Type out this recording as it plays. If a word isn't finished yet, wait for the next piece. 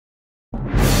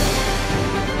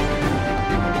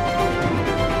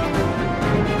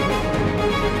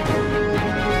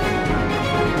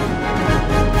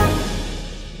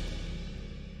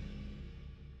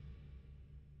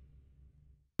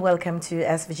Welcome to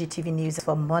SVG-TV News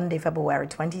for Monday, February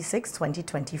 26,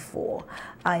 2024.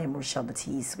 I am Rochelle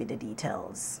Batiste with the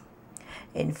details.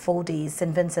 In 4 days,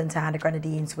 St. Vincent and the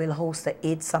Grenadines will host the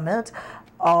 8th summit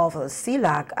of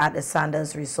CELAC at the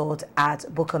Sanders Resort at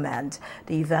Buckerman.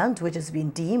 The event, which has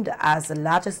been deemed as the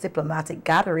largest diplomatic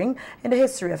gathering in the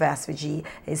history of SVG,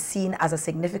 is seen as a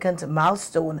significant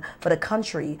milestone for the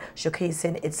country,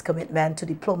 showcasing its commitment to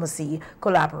diplomacy,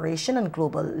 collaboration, and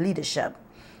global leadership.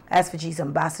 SVG's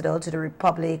ambassador to the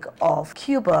Republic of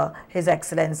Cuba, His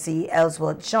Excellency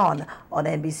Ellsworth John, on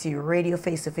NBC Radio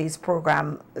face-to-face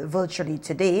program virtually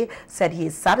today, said he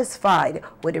is satisfied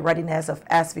with the readiness of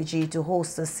SVG to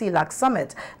host the CELAC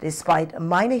summit despite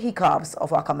minor hiccups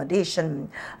of accommodation.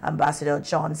 Ambassador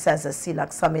John says the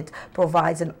CELAC summit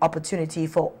provides an opportunity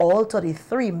for all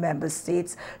 33 member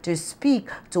states to speak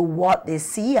to what they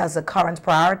see as the current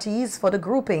priorities for the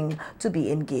grouping to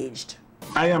be engaged.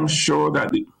 I am sure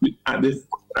that at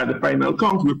the final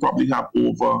count, we'll probably have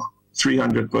over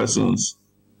 300 persons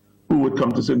who would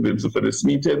come to St. Vincent for this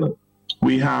meeting.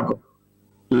 We have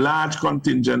large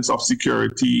contingents of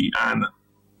security and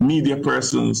media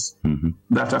persons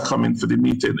that are coming for the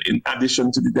meeting in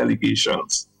addition to the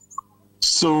delegations.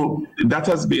 So that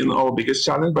has been our biggest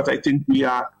challenge, but I think we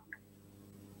are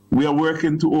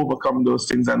working to overcome those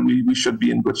things, and we should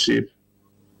be in good shape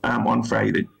on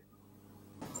Friday.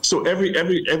 So every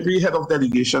head of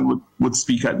delegation would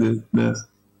speak at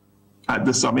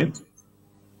the summit.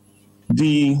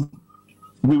 We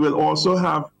will also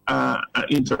have an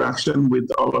interaction with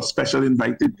our special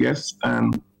invited guests,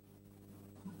 and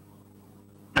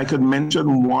I could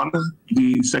mention one.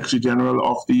 The Secretary General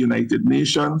of the United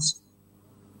Nations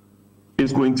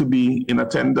is going to be in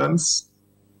attendance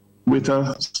with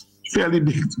a fairly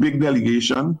big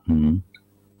delegation,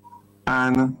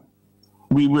 and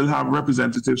we will have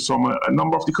representatives from a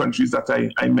number of the countries that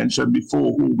I mentioned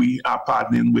before who we are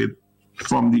partnering with,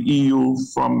 from the EU,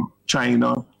 from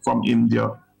China, from India.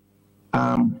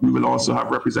 We will also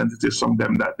have representatives from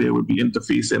them that they will be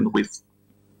interfacing with.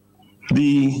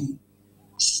 The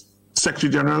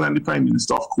Secretary General and the Prime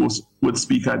Minister, of course, would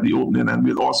speak at the opening, and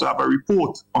we'll also have a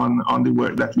report on the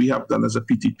work that we have done as a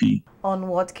PTP. On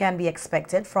what can be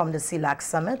expected from the CELAC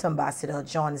summit, Ambassador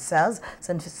John says,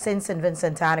 since St.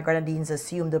 Vincent and the Grenadines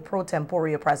assumed the pro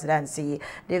tempore presidency,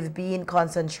 they've been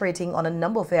concentrating on a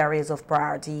number of areas of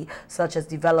priority, such as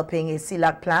developing a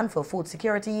CELAC plan for food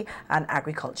security and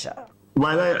agriculture.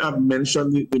 While I have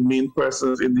mentioned the main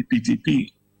persons in the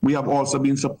PTP, we have also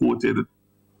been supported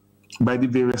by the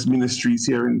various ministries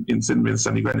here in St. Vincent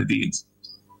and the Grenadines.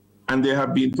 And there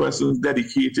have been persons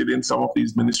dedicated in some of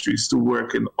these ministries to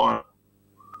working on,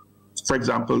 for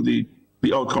example, the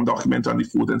outcome document on the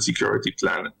food and security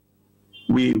plan.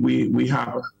 We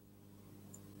have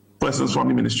persons from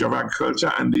the Ministry of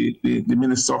Agriculture, and the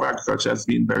Minister of Agriculture has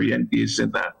been very engaged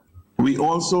in that. We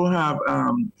also have,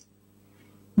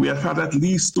 we have had at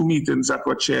least 2 meetings that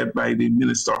were chaired by the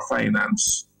Minister of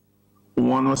Finance.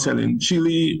 One was held in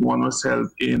Chile, one was held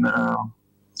in, I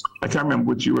can't remember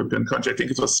which European country, I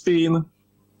think it was Spain,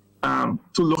 to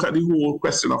look at the whole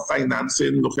question of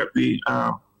financing, look at the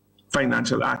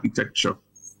financial architecture.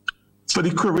 For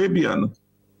the Caribbean,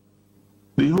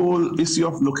 the whole issue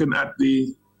of looking at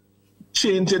the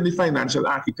change in the financial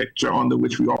architecture under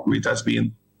which we operate has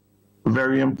been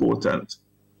very important.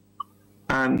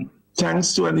 And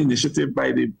thanks to an initiative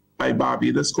by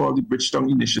Barbados called the Bridgetown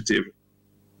Initiative,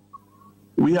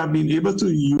 we have been able to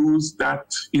use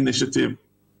that initiative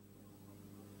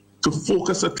to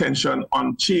focus attention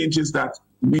on changes that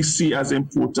we see as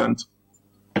important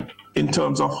in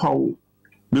terms of how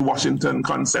the Washington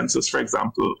Consensus, for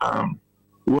example,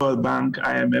 World Bank,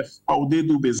 IMF, how they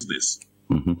do business.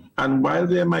 And while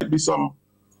there might be some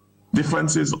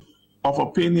differences of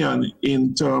opinion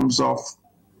in terms of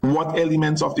what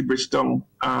elements of the Bridgetown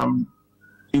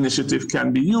initiative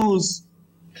can be used,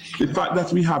 the fact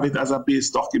that we have it as a base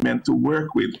document to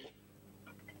work with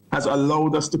has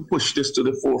allowed us to push this to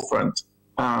the forefront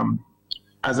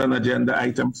as an agenda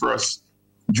item for us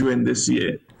during this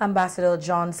year. Ambassador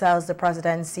John says the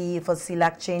presidency for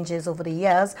CELAC changes over the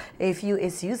years. A few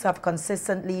issues have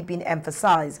consistently been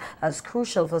emphasized as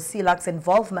crucial for CELAC's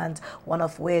involvement, one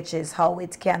of which is how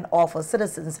it can offer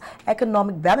citizens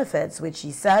economic benefits, which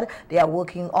he said they are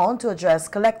working on to address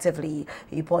collectively.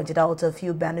 He pointed out a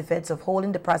few benefits of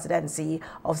holding the presidency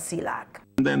of CELAC.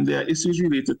 And then there are issues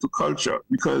related to culture,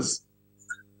 because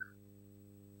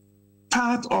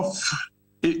part of,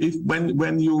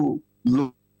 when you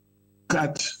look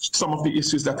at some of the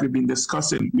issues that we've been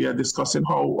discussing, we are discussing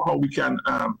how we can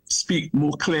speak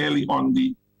more clearly on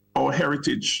our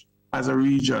heritage as a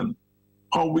region,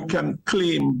 how we can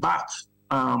claim back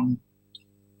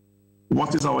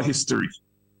what is our history.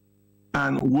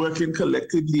 And working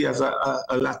collectively as a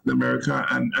Latin America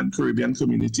and Caribbean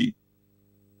community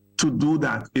to do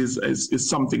that is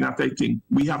something that I think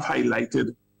we have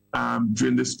highlighted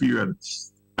during this period.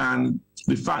 And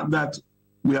the fact that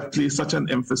we have placed such an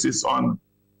emphasis on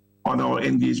our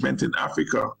engagement in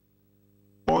Africa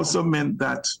also meant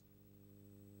that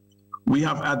we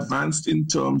have advanced in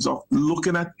terms of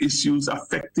looking at issues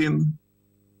affecting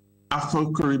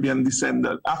Afro-Caribbean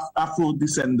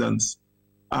Afro-descendants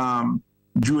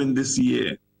during this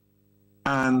year.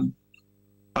 And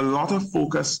a lot of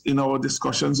focus in our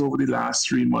discussions over the last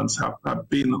 3 months have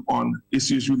been on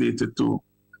issues related to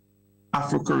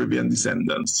Afro-Caribbean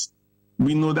descendants.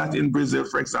 We know that in Brazil,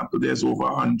 for example, there's over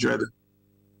 100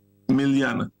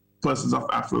 million persons of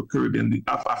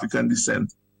African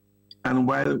descent. And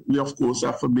while we, of course,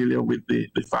 are familiar with the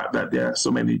fact that there are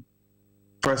so many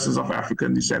persons of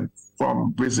African descent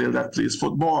from Brazil that plays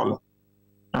football,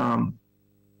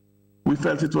 we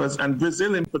felt it was, and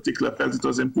Brazil in particular felt it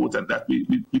was important that we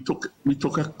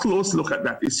took a close look at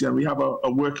that issue, and we have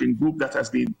a working group that has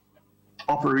been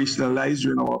operationalized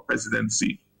during our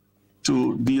presidency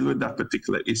to deal with that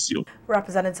particular issue.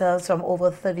 Representatives from over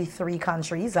 33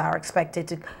 countries are expected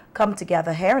to come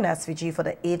together here in SVG for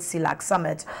the 8th CELAC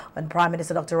Summit, when Prime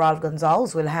Minister Dr. Ralph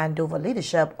Gonsalves will hand over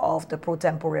leadership of the pro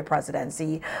tempore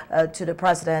presidency to the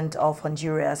President of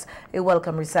Honduras. A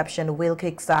welcome reception will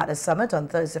kickstart the summit on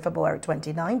Thursday, February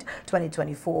 29,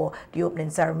 2024. The opening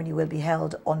ceremony will be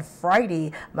held on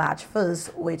Friday, March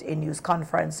 1st, with a news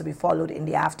conference to be followed in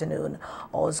the afternoon.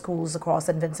 All schools across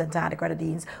St. Vincent and the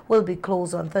Grenadines will be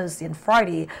closed on Thursday and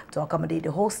Friday to accommodate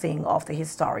the hosting of the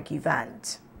historic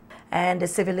event. And the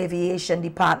Civil Aviation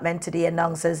Department today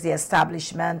announces the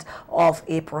establishment of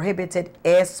a prohibited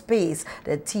airspace,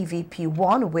 the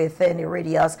TVP1, within a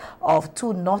radius of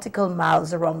 2 nautical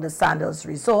miles around the Sandals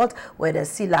Resort, where the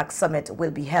CELAC Summit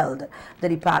will be held. The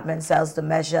department says the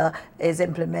measure is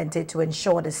implemented to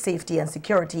ensure the safety and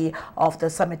security of the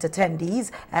summit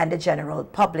attendees and the general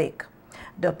public.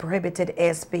 The prohibited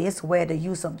airspace, where the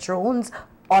use of drones,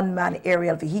 unmanned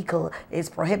aerial vehicle is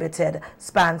prohibited,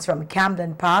 spans from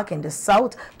Camden Park in the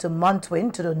south to Montwin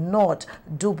to the north,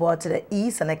 Dubois to the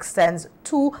east, and extends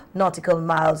 2 nautical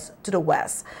miles to the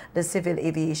west. The Civil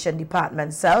Aviation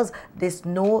Department says this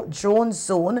no drone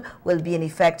zone will be in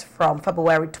effect from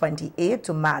February 28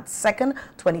 to March 2nd,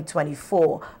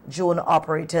 2024. Drone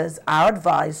operators are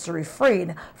advised to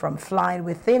refrain from flying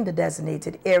within the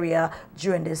designated area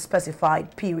during this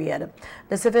specified period.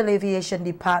 The Civil Aviation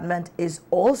Department is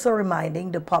also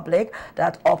reminding the public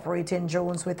that operating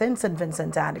drones within St.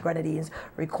 Vincent and the Grenadines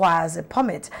requires a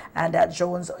permit, and that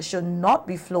drones should not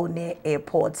be flown near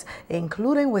airports,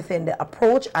 including within the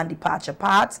approach and departure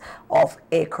paths of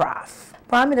aircraft.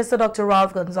 Prime Minister Dr.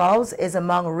 Ralph Gonsalves is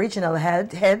among regional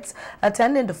heads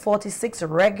attending the 46th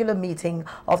regular meeting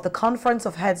of the Conference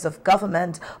of Heads of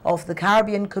Government of the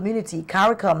Caribbean Community,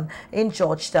 CARICOM, in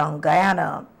Georgetown,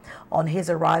 Guyana. On his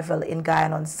arrival in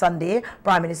Guyana on Sunday,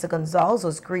 Prime Minister Gonsalves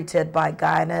was greeted by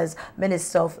Guyana's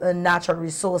Minister of Natural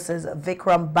Resources,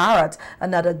 Vikram Bharat,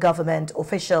 and other government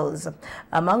officials.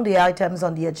 Among the items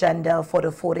on the agenda for the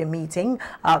 4-day meeting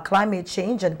are climate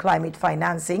change and climate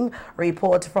financing,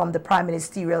 report from the Prime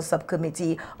Ministerial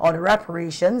Subcommittee on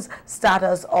Reparations,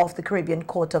 status of the Caribbean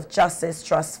Court of Justice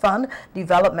Trust Fund,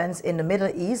 developments in the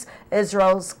Middle East,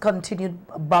 Israel's continued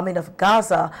bombing of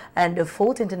Gaza, and the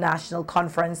 4th International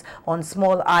Conference on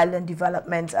Small Island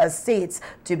Development States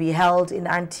to be held in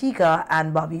Antigua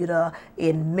and Barbuda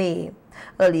in May.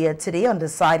 Earlier today, on the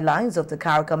sidelines of the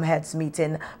CARICOM heads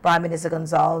meeting, Prime Minister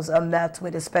Gonsalves met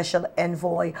with a special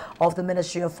envoy of the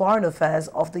Ministry of Foreign Affairs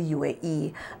of the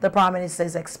UAE. The Prime Minister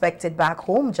is expected back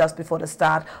home just before the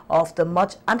start of the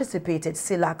much-anticipated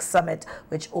CELAC Summit,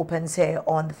 which opens here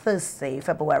on Thursday,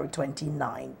 February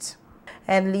 29th.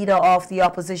 And leader of the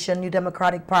opposition New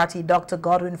Democratic Party, Dr.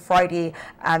 Godwin Friday,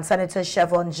 and Senator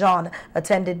Chevron John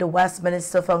attended the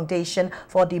Westminster Foundation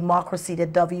for Democracy, the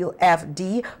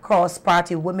WFD,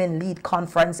 Cross-Party Women Lead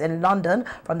Conference in London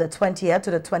from the 20th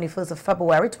to the 21st of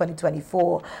February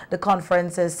 2024. The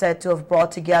conference is said to have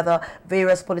brought together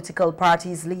various political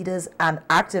parties, leaders, and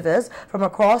activists from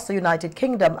across the United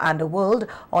Kingdom and the world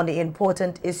on the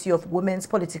important issue of women's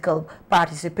political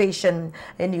participation.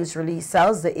 A news release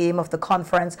says the aim of the conference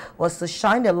was to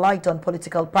shine a light on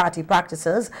political party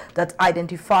practices that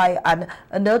identify and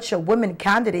nurture women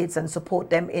candidates and support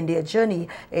them in their journey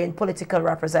in political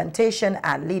representation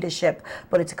and leadership.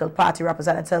 Political party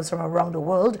representatives from around the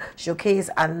world showcased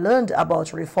and learned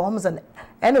about reforms and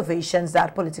innovations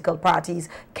that political parties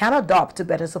can adopt to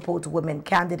better support women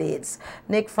candidates.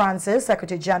 Nick Francis,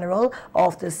 Secretary General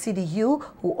of the CDU,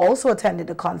 who also attended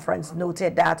the conference,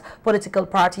 noted that political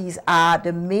parties are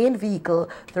the main vehicle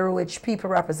through which people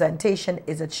representation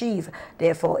is achieved.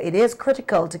 Therefore, it is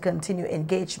critical to continue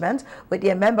engagement with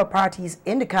their member parties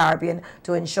in the Caribbean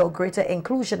to ensure greater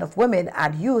inclusion of women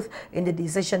and youth in the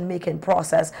decision-making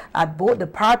process at both the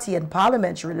party and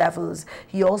parliamentary levels.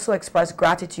 He also expressed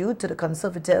gratitude to the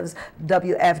Conservatives'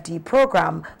 WFD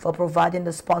program for providing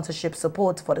the sponsorship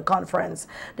support for the conference.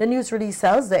 The news release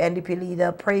says the NDP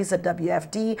leader praised the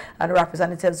WFD and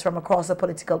representatives from across the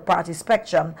political party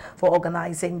spectrum for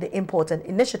organizing the important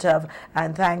initiative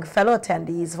and thanked fellow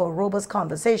attendees for robust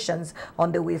conversations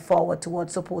on the way forward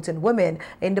towards supporting women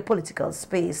in the political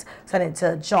space.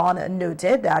 Senator John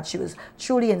noted that she was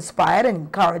truly inspired and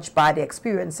encouraged by the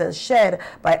experiences shared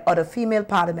by other female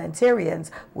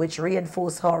parliamentarians, which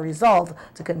reinforced her resolve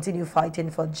to continue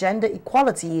fighting for gender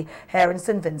equality here in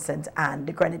St. Vincent and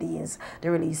the Grenadines.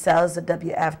 The release says the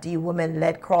WFD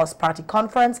women-led cross-party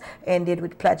conference ended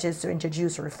with pledges to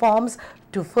introduce reforms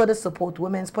to further support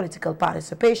women's political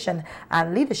participation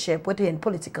and leadership within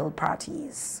political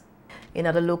parties. In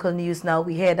other local news now,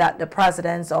 we hear that the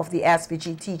presidents of the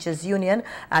SVG Teachers Union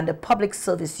and the Public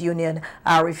Service Union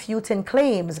are refuting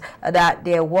claims that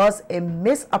there was a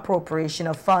misappropriation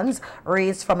of funds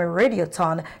raised from a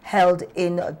radiothon held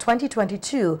in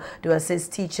 2022 to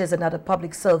assist teachers and other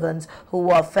public servants who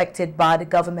were affected by the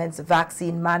government's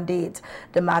vaccine mandate.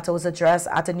 The matter was addressed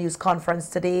at a news conference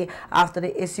today after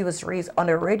the issue was raised on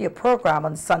a radio program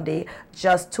on Sunday,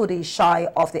 just 2 days shy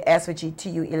of the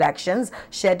SVG-TU elections,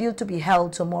 scheduled to be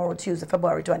held tomorrow, Tuesday,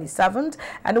 February 27th,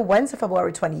 and Wednesday,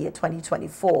 February 28th,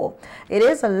 2024. It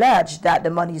is alleged that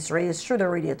the monies raised through the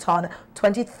radiothon,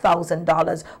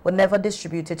 $20,000, were never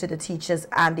distributed to the teachers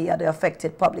and the other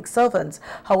affected public servants.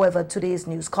 However, today's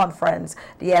news conference,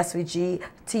 the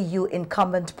SVG-TU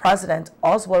incumbent president,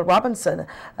 Oswald Robinson,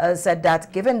 said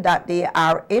that given that they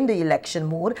are in the election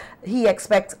mode, he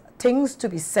expects things to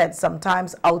be said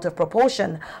sometimes out of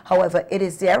proportion. However, it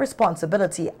is their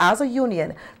responsibility as a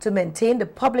union to maintain the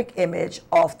public image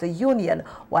of the union,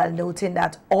 while noting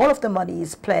that all of the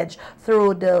monies pledged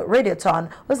through the radiothon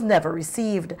was never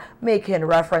received. Making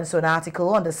reference to an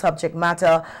article on the subject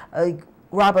matter,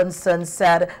 Robinson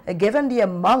said, given the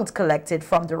amount collected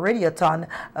from the radiothon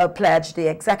pledge, the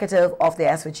executive of the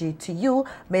SVG-TU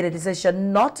made a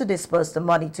decision not to disperse the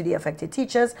money to the affected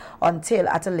teachers until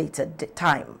at a later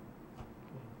time.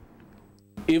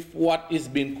 If what is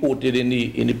being quoted in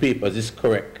the papers is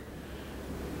correct,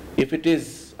 if it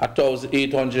is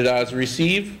 $1,800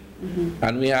 received,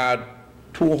 and we had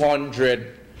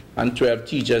 212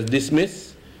 teachers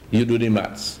dismissed, you do the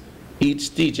maths.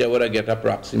 Each teacher would get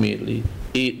approximately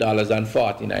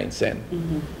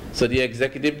 $8.49. So the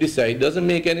executive decided, doesn't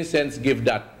make any sense give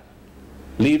that.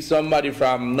 Leave somebody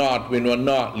from North Wind or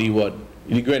North Leeward,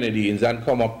 the Grenadines, and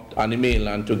come up on the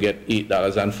mainland to get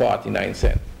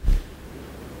 $8.49.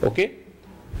 Okay?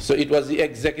 So it was the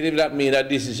executive that made that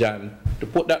decision to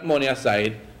put that money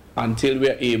aside until we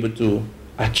are able to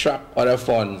attract other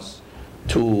funds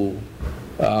to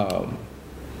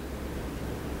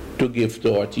give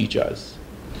to our teachers.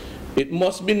 It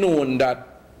must be known that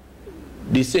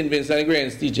the St. Vincent and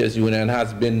Grenadines Teachers Union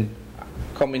has been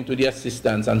coming to the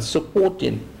assistance and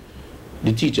supporting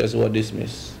the teachers who are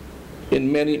dismissed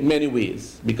in many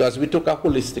ways, because we took a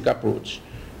holistic approach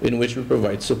in which we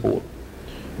provide support.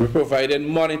 We provided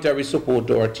monetary support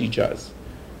to our teachers.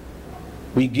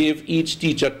 We gave each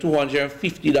teacher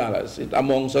 $250. It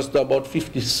amounts us to about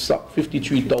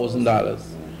 $53,000.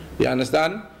 You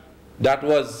understand? That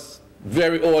was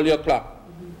very early o'clock.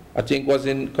 I think was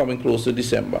coming close to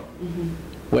December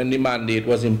when the mandate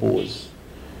was imposed.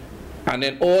 And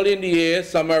then all in the year,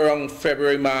 somewhere around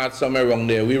February, March, somewhere around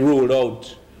there, we rolled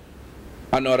out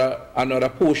another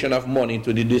portion of money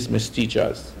to the dismissed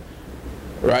teachers,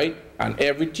 right? And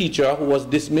every teacher who was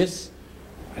dismissed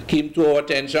came to our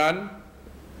attention,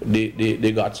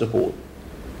 they got support.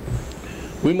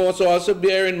 We must also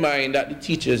bear in mind that the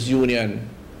teachers union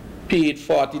paid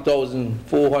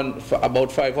 $40,400, about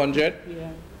 $500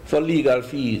 for legal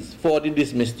fees for the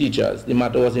dismissed teachers. The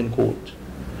matter was in court.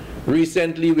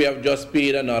 Recently, we have just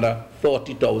paid another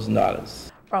 $40,000.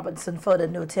 Robinson further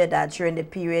noted that during the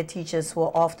period teachers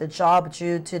were off the job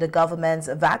due to the government's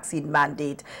vaccine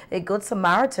mandate, a Good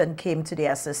Samaritan came to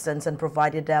their assistance and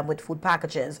provided them with food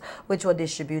packages, which were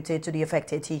distributed to the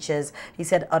affected teachers. He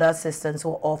said other assistance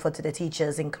were offered to the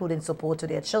teachers, including support to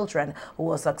their children who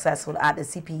were successful at the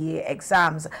CPA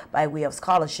exams by way of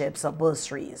scholarships or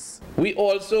bursaries. We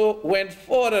also went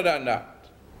further than that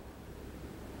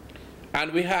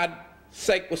And we had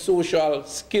psychosocial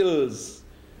skills.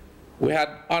 We had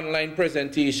online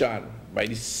presentation by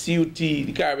the CUT,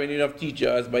 the Caribbean Union of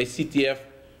Teachers, by CTF,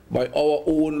 by our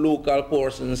own local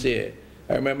persons here.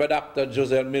 I remember Dr.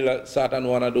 Joselle Miller sat on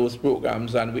one of those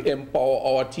programs, and we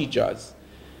empower our teachers.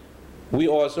 We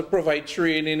also provide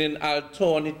training in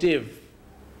alternative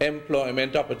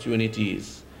employment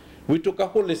opportunities. We took a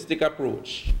holistic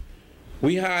approach.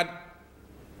 We had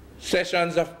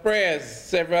sessions of prayers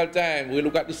several times. We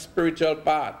look at the spiritual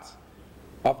part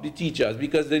of the teachers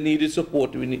because they needed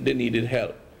support, they needed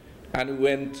help. And we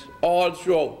went all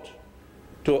throughout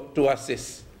to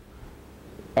assist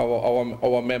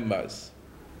our members.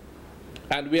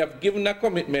 And we have given a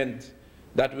commitment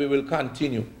that we will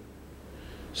continue.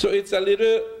 So it's a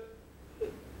little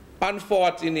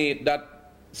unfortunate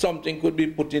that something could be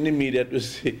put in the media to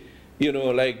say, you know,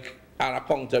 like an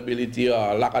accountability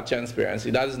or lack of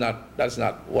transparency. That's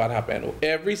not what happened.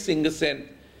 Every single cent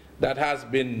that has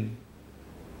been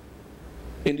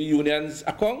in the union's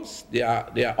accounts, they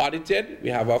are audited. We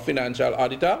have our financial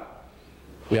auditor.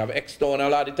 We have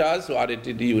external auditors who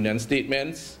audited the union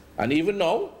statements. And even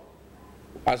now,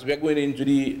 as we are going into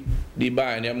the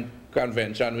biennium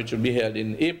convention, which will be held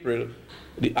in April,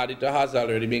 the auditor has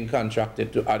already been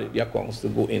contracted to audit the accounts to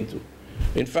go into.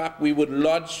 In fact, we would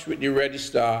lodge with the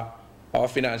registrar our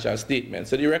financial statements,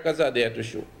 so the records are there to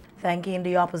show. Thanking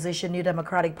the opposition New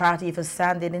Democratic Party for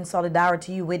standing in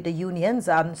solidarity with the unions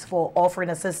and for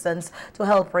offering assistance to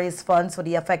help raise funds for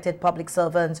the affected public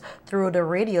servants through the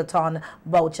Radiothon,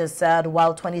 Boucher said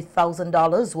while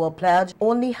 $20,000 were pledged,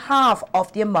 only half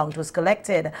of the amount was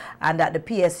collected, and that the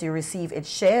PSU received its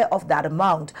share of that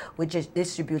amount, which is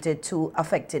distributed to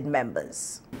affected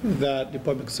members. That the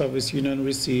Public Service Union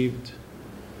received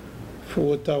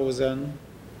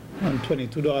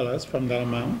 $4,022 from that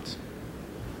amount.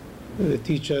 The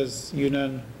Teachers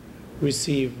Union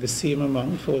received the same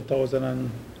amount,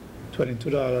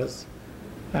 $4,022,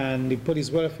 and the Police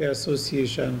Welfare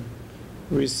Association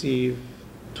received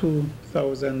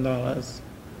 $2,000.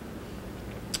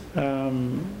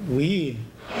 We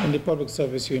in the Public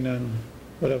Service Union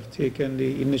would have taken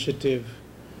the initiative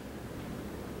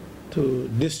to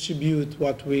distribute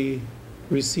what we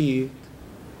received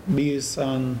based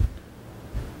on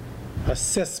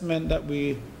assessment that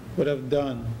we would have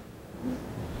done,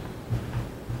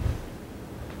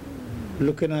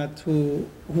 looking at who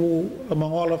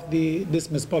among all of the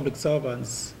dismissed public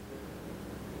servants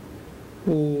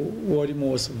who were the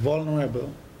most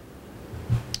vulnerable,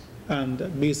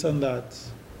 and based on that,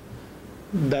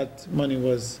 that money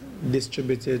was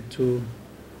distributed to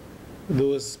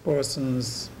those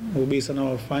persons who, based on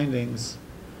our findings,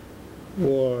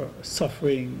 were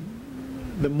suffering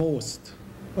the most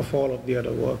of all of the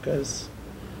other workers.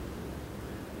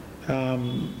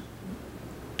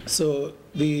 So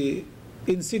the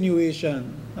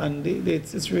insinuation, and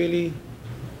it's really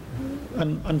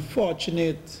an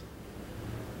unfortunate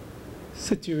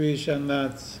situation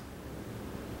that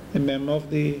a member of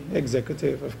the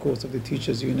executive, of course, of the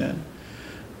Teachers Union,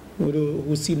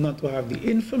 who seem not to have the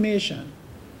information,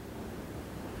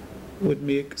 would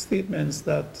make statements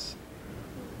that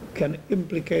can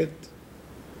implicate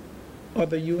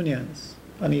other unions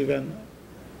and even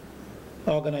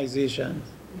organizations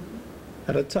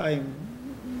at a time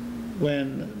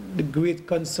when the great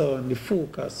concern, the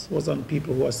focus was on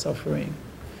people who are suffering.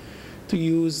 To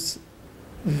use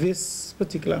this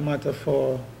particular matter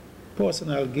for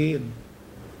personal gain,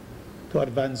 to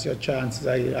advance your chances,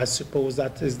 I suppose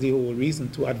that is the whole reason,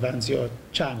 to advance your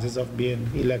chances of being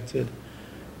elected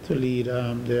to lead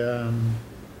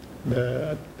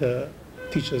the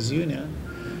Teachers Union.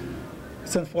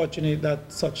 It's unfortunate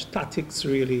that such tactics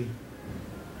really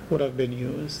would have been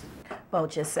used.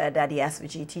 Boucher said that the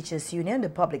SVG Teachers Union, the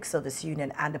Public Service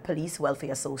Union, and the Police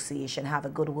Welfare Association have a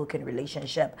good working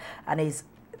relationship, and it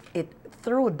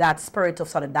through that spirit of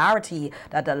solidarity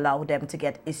that allowed them to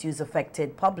get issues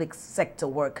affected public sector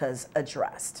workers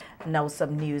addressed. Now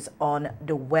some news on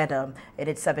the weather. In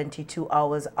its 72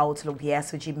 hours outlook, the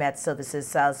SVG Met Services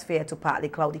says fair to partly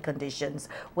cloudy conditions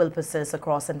will persist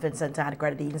across St. Vincent and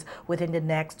Grenadines within the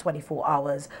next 24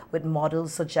 hours, with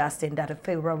models suggesting that a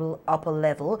favorable upper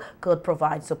level could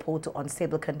provide support to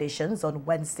unstable conditions on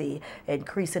Wednesday,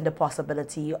 increasing the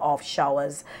possibility of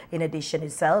showers. In addition,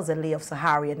 it says a layer of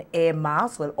Saharan Saharan air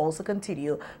mass will also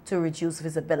continue to reduce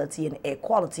visibility and air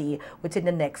quality within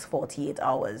the next 48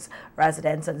 hours.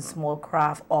 Residents and small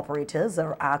craft operators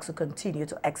are asked to continue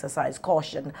to exercise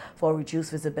caution for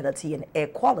reduced visibility and air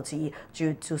quality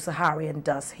due to Saharan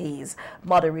dust haze.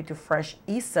 Moderate to fresh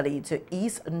easterly to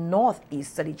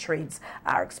east-northeasterly trades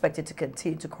are expected to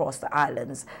continue to cross the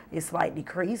islands. A slight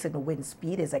decrease in wind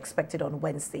speed is expected on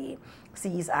Wednesday.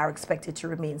 Seas are expected to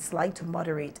remain slight to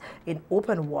moderate in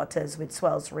open waters, with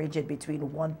swells ranging between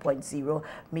 1.0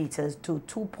 meters to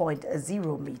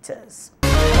 2.0 meters.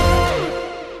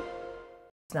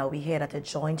 Now we hear that a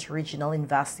joint regional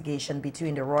investigation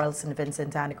between the Royal St.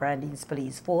 Vincent and Grenadines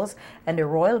Police Force and the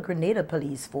Royal Grenada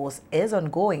Police Force is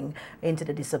ongoing into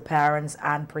the disappearance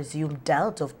and presumed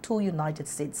death of two United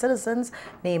States citizens,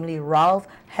 namely Ralph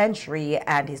Henry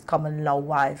and his common-law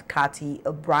wife, Kathy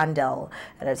Brandel.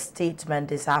 In a statement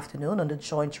this afternoon on the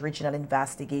joint regional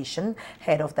investigation,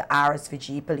 head of the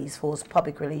RSVG Police Force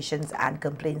Public Relations and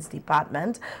Complaints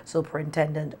Department,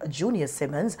 Superintendent Junior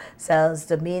Simmons, says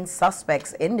the main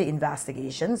suspects in the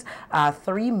investigations are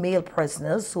three male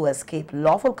prisoners who escaped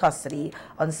lawful custody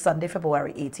on Sunday,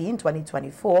 February 18,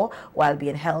 2024, while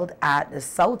being held at the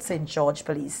South St. George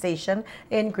Police Station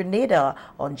in Grenada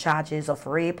on charges of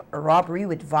rape, robbery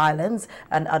with violence,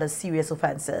 and other serious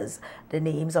offenses. The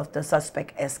names of the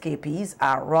suspect escapees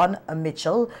are Ron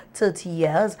Mitchell, 30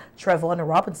 years, Trevon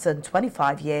Robinson,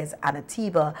 25 years, and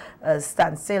Atiba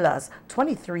Stanislaus,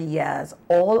 23 years,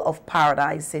 all of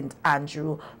Paradise St.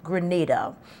 Andrew, Grenada.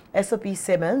 SOP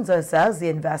Simmons says the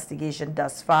investigation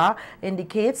thus far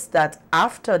indicates that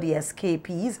after the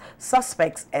escapees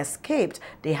suspects escaped,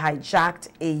 they hijacked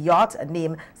a yacht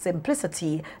named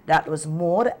Simplicity that was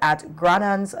moored at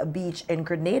Granans Beach in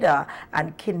Grenada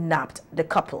and kidnapped the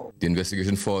couple. The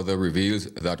investigation further reveals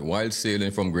that while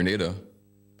sailing from Grenada,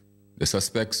 the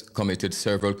suspects committed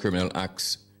several criminal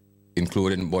acts,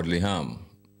 including bodily harm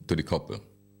to the couple.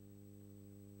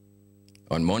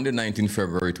 On Monday, 19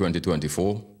 February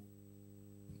 2024,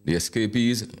 the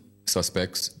escapees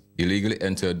suspects illegally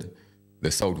entered the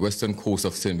southwestern coast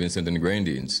of St. Vincent and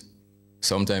Grenadines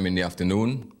sometime in the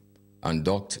afternoon and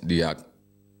docked the yacht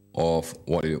off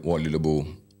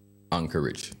Walilobo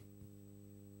anchorage.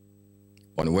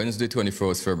 On Wednesday,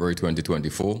 21st February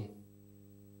 2024,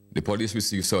 the police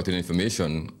received certain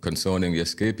information concerning the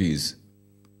escapees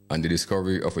and the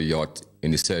discovery of a yacht in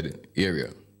the said area.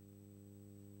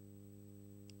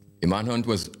 A manhunt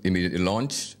was immediately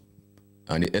launched,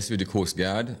 and the SVG Coast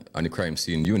Guard and the crime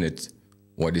scene unit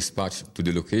were dispatched to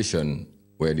the location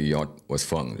where the yacht was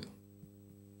found.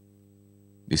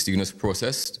 The scene was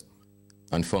processed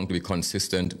and found to be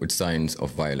consistent with signs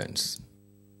of violence.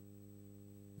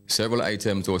 Several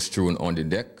items were strewn on the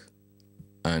deck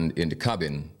and in the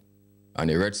cabin,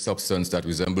 and a red substance that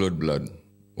resembled blood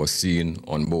was seen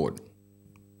on board.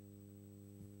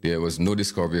 There was no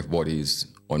discovery of bodies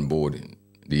on board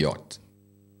the yacht.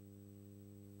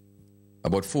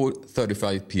 About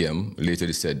 4:35 p.m. later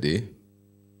the said day,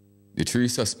 the three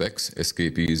suspects,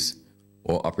 escapees,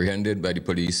 were apprehended by the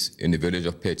police in the village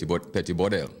of Petit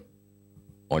Bordel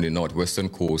on the northwestern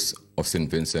coast of St.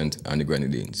 Vincent and the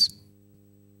Grenadines.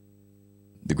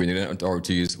 The Grenadian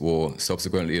authorities were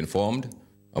subsequently informed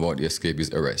about the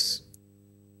escapees' arrest,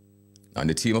 and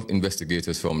the team of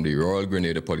investigators from the Royal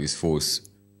Grenada Police Force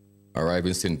arrived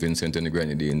in St. Vincent and the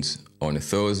Grenadines on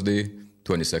Thursday,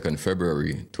 22nd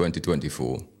February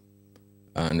 2024,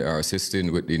 and are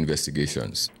assisting with the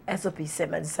investigations. SOP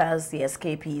Simmons says the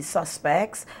escapee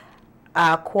suspects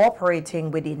are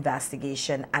cooperating with the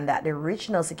investigation and that the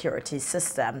regional security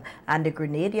system and the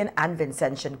Grenadian and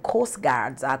Vincentian Coast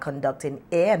Guards are conducting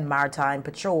air and maritime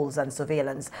patrols and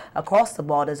surveillance across the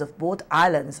borders of both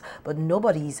islands, but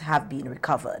nobody's have been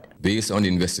recovered. Based on the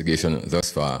investigation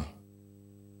thus far,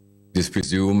 it is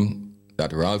presumed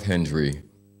that Ralph Henry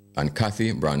and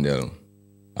Kathy Brandel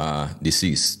are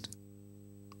deceased.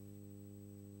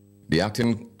 The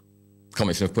acting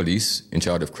Commissioner of Police in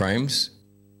charge of crimes,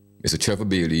 Mr. Trevor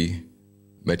Bailey,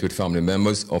 met with family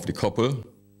members of the couple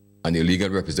and a legal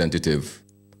representative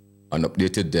and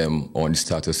updated them on the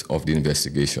status of the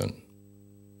investigation.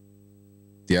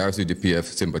 The RSVGTV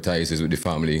sympathizes with the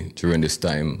family during this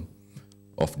time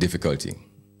of difficulty.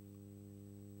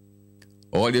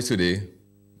 Earlier today,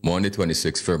 Monday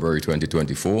 26 February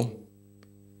 2024,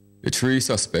 the three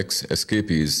suspects,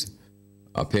 escapees,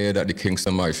 appeared at the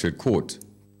Kingston Magistrate Court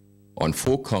on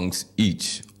 4 counts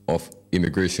each of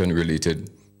immigration-related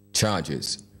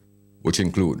charges, which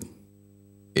include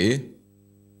A.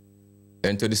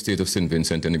 Enter the state of St.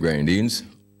 Vincent and the Grenadines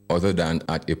other than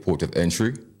at a port of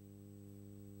entry.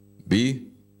 B.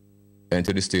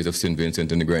 Enter the state of St.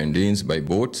 Vincent and the Grenadines by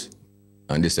boat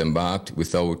and disembarked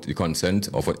without the consent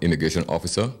of an immigration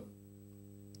officer.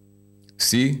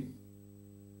 C.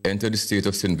 Entered the state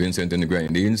of St. Vincent and the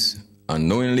Grenadines and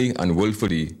knowingly and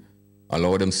willfully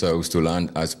allow themselves to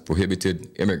land as prohibited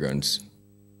immigrants.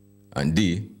 And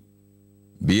D.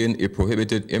 Being a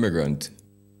prohibited immigrant,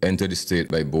 entered the state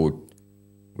by boat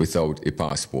without a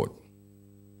passport.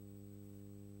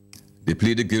 They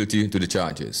pleaded guilty to the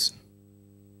charges.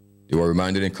 They were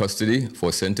remanded in custody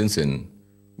for sentencing,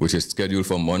 which is scheduled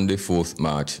for Monday, 4th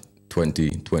March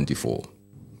 2024.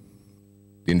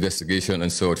 The investigation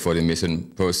and search for the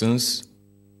missing persons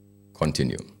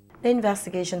continue. The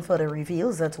investigation further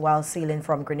reveals that while sailing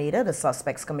from Grenada, the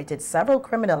suspects committed several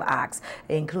criminal acts,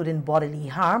 including bodily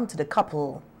harm to the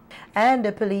couple. And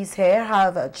the police here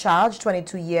have charged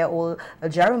 22-year-old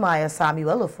Jeremiah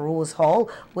Samuel of Rose Hall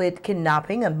with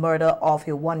kidnapping and murder of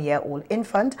a 1-year-old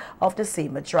infant of the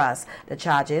same address. The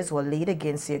charges were laid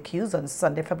against the accused on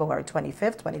Sunday, February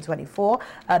 25, 2024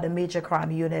 at the Major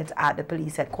Crime Unit at the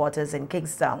police headquarters in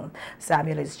Kingston.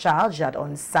 Samuel is charged that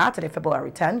on Saturday,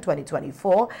 February 10,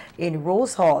 2024 in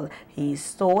Rose Hall, he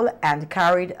stole and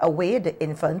carried away the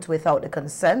infant without the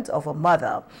consent of a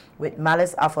mother, with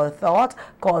malice aforethought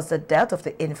caused the death of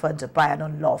the infant by an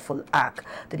unlawful act.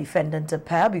 The defendant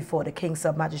appeared before the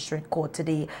Kingston Magistrate Court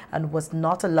today and was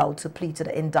not allowed to plead to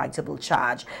the indictable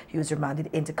charge. He was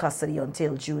remanded into custody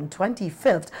until June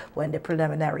 25th, when the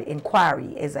preliminary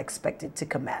inquiry is expected to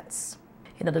commence.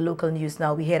 In other local news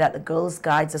now, we hear that the Girls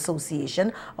Guides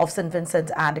Association of St.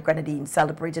 Vincent and the Grenadines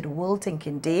celebrated World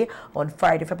Thinking Day on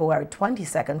Friday, February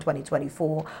 22nd,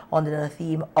 2024, under the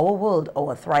theme Our World,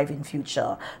 Our Thriving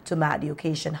Future. To mark the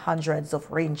occasion, hundreds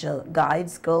of Ranger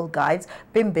Guides, Girl Guides,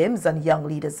 Bim-Bims, and young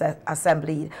leaders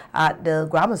assembled at the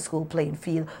grammar school playing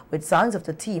field with signs of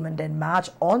the team and then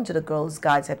marched on to the Girls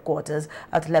Guides headquarters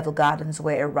at Level Gardens,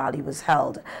 where a rally was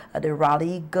held. At the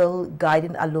rally, Girl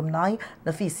Guiding alumni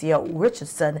Nafisia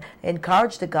Richardson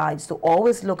encouraged the guides to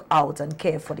always look out and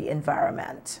care for the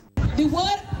environment. The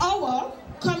word our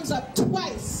comes up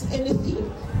twice in the theme.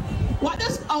 What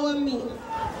does our mean?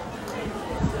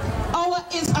 Our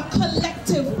is a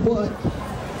collective word.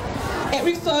 It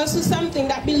refers to something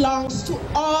that belongs to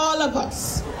all of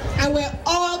us, and we're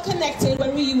all connected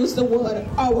when we use the word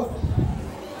our.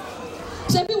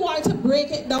 So if we want to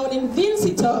break it down in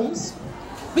Vinci terms,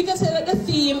 we can say that the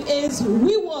theme is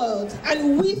we world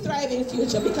and we thriving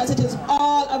future, because it is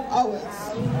all of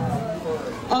ours.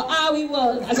 Or are we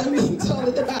world, as I'm being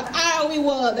told about, are we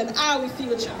world and are we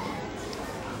future?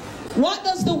 What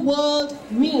does the world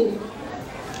mean?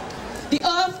 The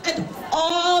earth and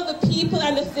all the people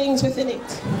and the things within it.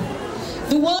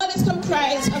 The world is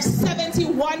comprised of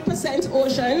 71%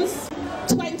 oceans,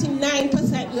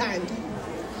 29% land.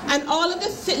 And all of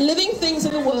the living things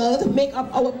in the world make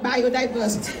up our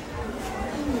biodiversity.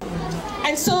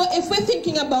 And so if we're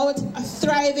thinking about a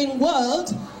thriving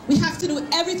world, we have to do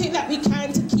everything that we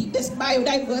can to keep this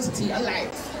biodiversity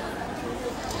alive.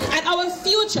 And our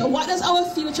future, what does our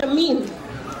future mean?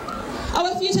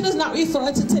 Our future does not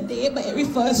refer to today, but it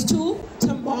refers to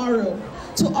tomorrow,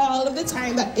 to all of the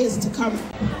time that is to come.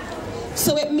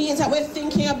 So it means that we're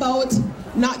thinking about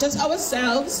not just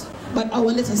ourselves, but our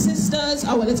little sisters,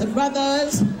 our little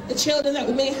brothers, the children that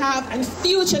we may have, and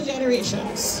future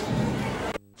generations.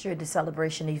 During the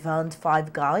celebration event,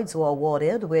 5 guides were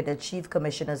awarded with the Chief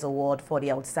Commissioner's Award for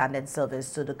the outstanding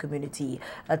service to the community,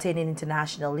 attaining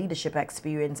international leadership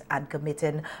experience and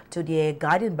committing to their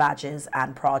guiding badges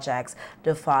and projects.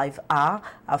 The 5 are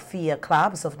Afia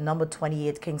Clabs of number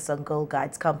 28 Kingston Girl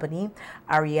Guides Company,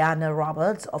 Ariana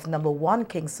Roberts of number 1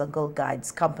 Kingston Girl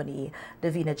Guides Company,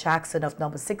 Davina Jackson of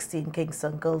number 16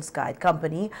 Kingston Girls Guide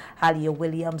Company, Halia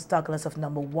Williams Douglas of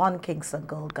number 1 Kingston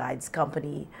Girl Guides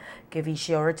Company,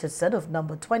 Kevisha Richardson of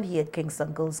number 28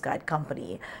 Kingston Girls Guide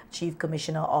Company. Chief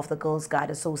Commissioner of the Girls Guide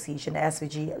Association,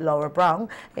 SVG, Laura Brown,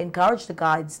 encouraged the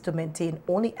guides to maintain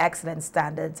only excellent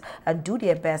standards and do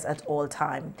their best at all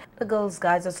times. The Girls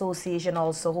Guides Association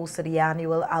also hosted the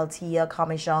annual Altia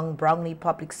Commission Brownlee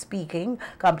Public Speaking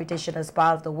competition as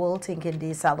part of the World Thinking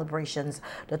Day celebrations.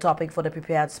 The topic for the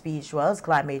prepared speech was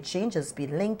climate change has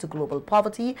been linked to global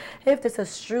poverty. If this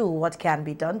is true, what can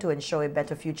be done to ensure a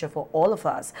better future for all of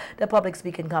us? The public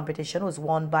speaking competition was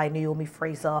won by Naomi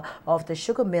Fraser of the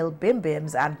Sugar Mill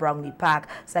Bim-Bims and Brownlee Pack.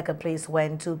 Second place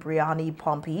went to Brianni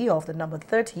Pompey of the number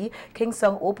 30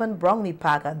 Kingston Open Brownlee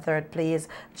Pack, and third place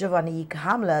Giovanni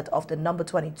Hamlet of the number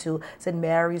 22 St.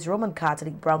 Mary's Roman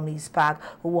Catholic Brownlees Pack,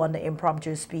 who won the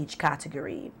impromptu speech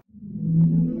category.